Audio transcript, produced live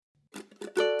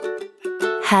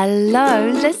Hello,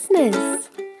 listeners.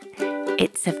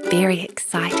 It's a very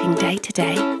exciting day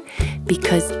today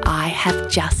because I have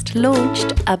just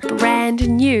launched a brand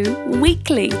new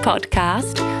weekly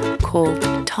podcast called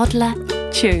Toddler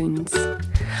Tunes.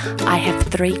 I have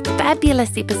 3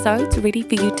 fabulous episodes ready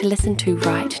for you to listen to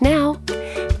right now,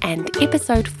 and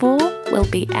episode 4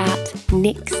 will be out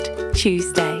next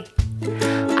Tuesday.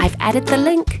 I've added the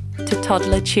link to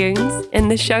Toddler Tunes in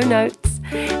the show notes,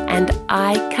 and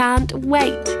I can't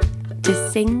wait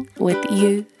to sing with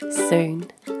you soon.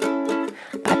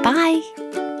 Bye-bye.